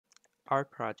Our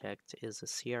project is a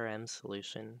CRM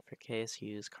solution for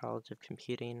KSU's College of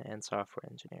Computing and Software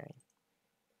Engineering.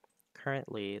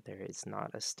 Currently, there is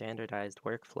not a standardized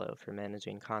workflow for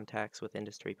managing contacts with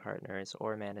industry partners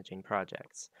or managing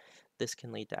projects. This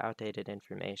can lead to outdated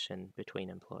information between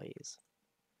employees.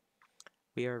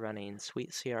 We are running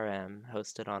SuiteCRM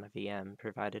hosted on a VM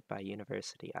provided by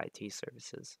University IT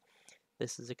Services.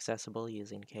 This is accessible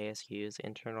using KSU's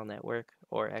internal network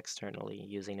or externally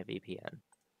using a VPN.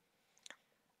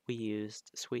 We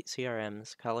used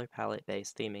SuiteCRM's color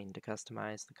palette-based theming to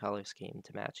customize the color scheme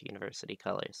to match university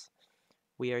colors.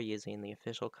 We are using the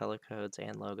official color codes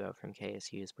and logo from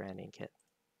KSU's branding kit.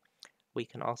 We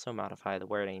can also modify the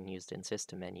wording used in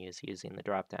system menus using the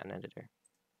drop-down editor.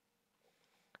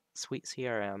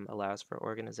 SuiteCRM allows for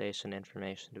organization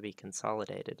information to be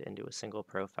consolidated into a single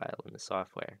profile in the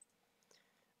software.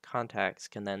 Contacts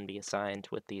can then be assigned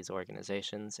with these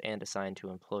organizations and assigned to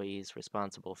employees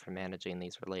responsible for managing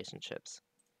these relationships.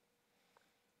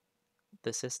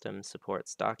 The system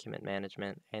supports document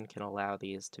management and can allow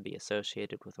these to be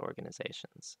associated with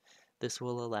organizations. This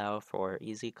will allow for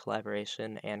easy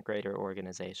collaboration and greater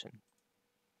organization.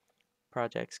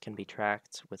 Projects can be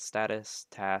tracked with status,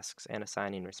 tasks, and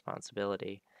assigning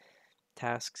responsibility.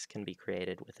 Tasks can be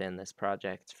created within this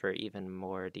project for even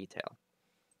more detail.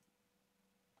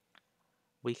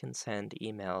 We can send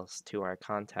emails to our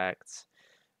contacts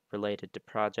related to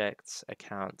projects,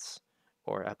 accounts,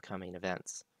 or upcoming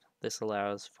events. This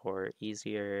allows for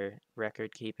easier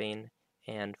record keeping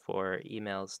and for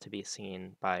emails to be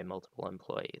seen by multiple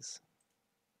employees.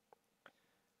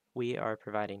 We are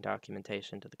providing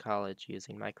documentation to the college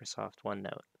using Microsoft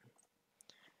OneNote.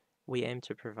 We aim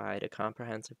to provide a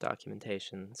comprehensive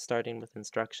documentation starting with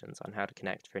instructions on how to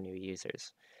connect for new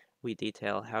users. We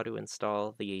detail how to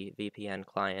install the VPN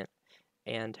client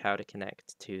and how to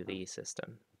connect to the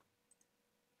system.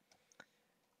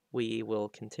 We will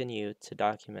continue to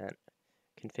document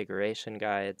configuration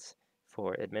guides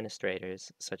for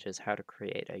administrators, such as how to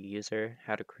create a user,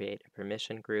 how to create a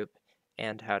permission group,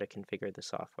 and how to configure the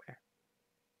software.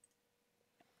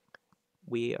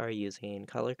 We are using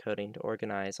color coding to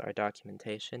organize our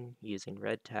documentation using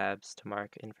red tabs to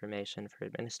mark information for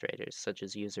administrators, such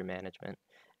as user management,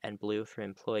 and blue for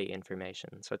employee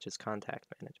information, such as contact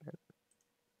management.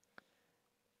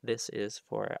 This is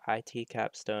for IT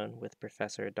Capstone with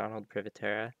Professor Donald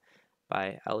Privatera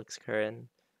by Alex Curran,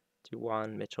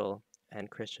 Juwan Mitchell, and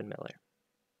Christian Miller.